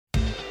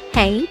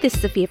Hey, this is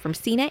Sophia from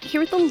CNET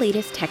here with the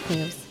latest tech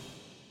news.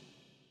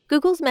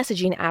 Google's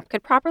messaging app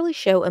could properly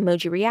show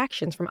emoji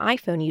reactions from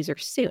iPhone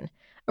users soon,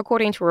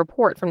 according to a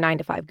report from 9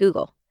 to 5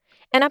 Google.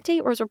 An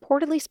update was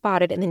reportedly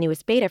spotted in the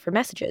newest beta for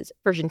Messages,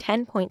 version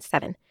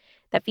 10.7,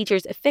 that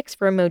features a fix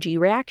for emoji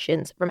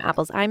reactions from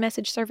Apple's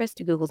iMessage service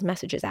to Google's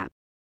Messages app.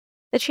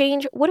 The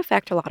change would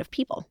affect a lot of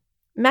people.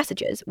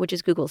 Messages, which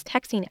is Google's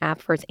texting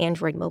app for its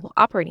Android mobile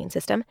operating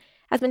system,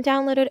 has been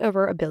downloaded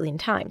over 1 billion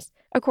times,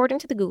 according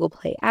to the Google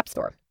Play App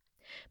Store.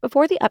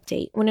 Before the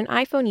update, when an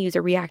iPhone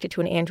user reacted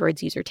to an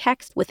Android's user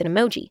text with an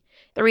emoji,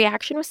 the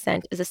reaction was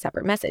sent as a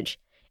separate message,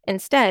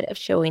 instead of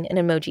showing an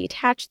emoji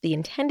attached to the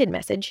intended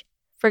message.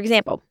 For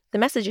example, the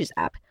Messages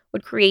app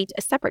would create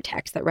a separate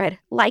text that read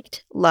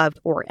liked, loved,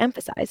 or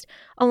emphasized,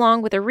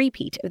 along with a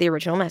repeat of the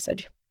original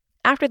message.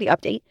 After the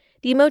update,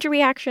 the emoji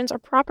reactions are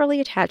properly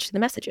attached to the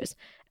messages,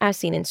 as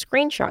seen in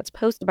screenshots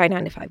posted by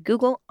 9 to 5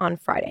 Google on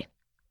Friday.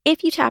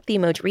 If you tap the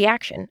emoji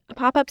reaction, a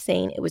pop-up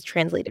saying it was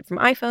translated from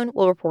iPhone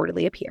will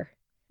reportedly appear.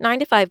 9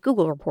 to 5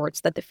 Google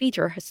reports that the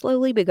feature has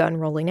slowly begun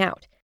rolling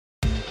out.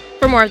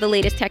 For more of the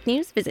latest tech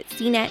news, visit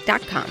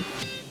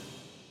cnet.com.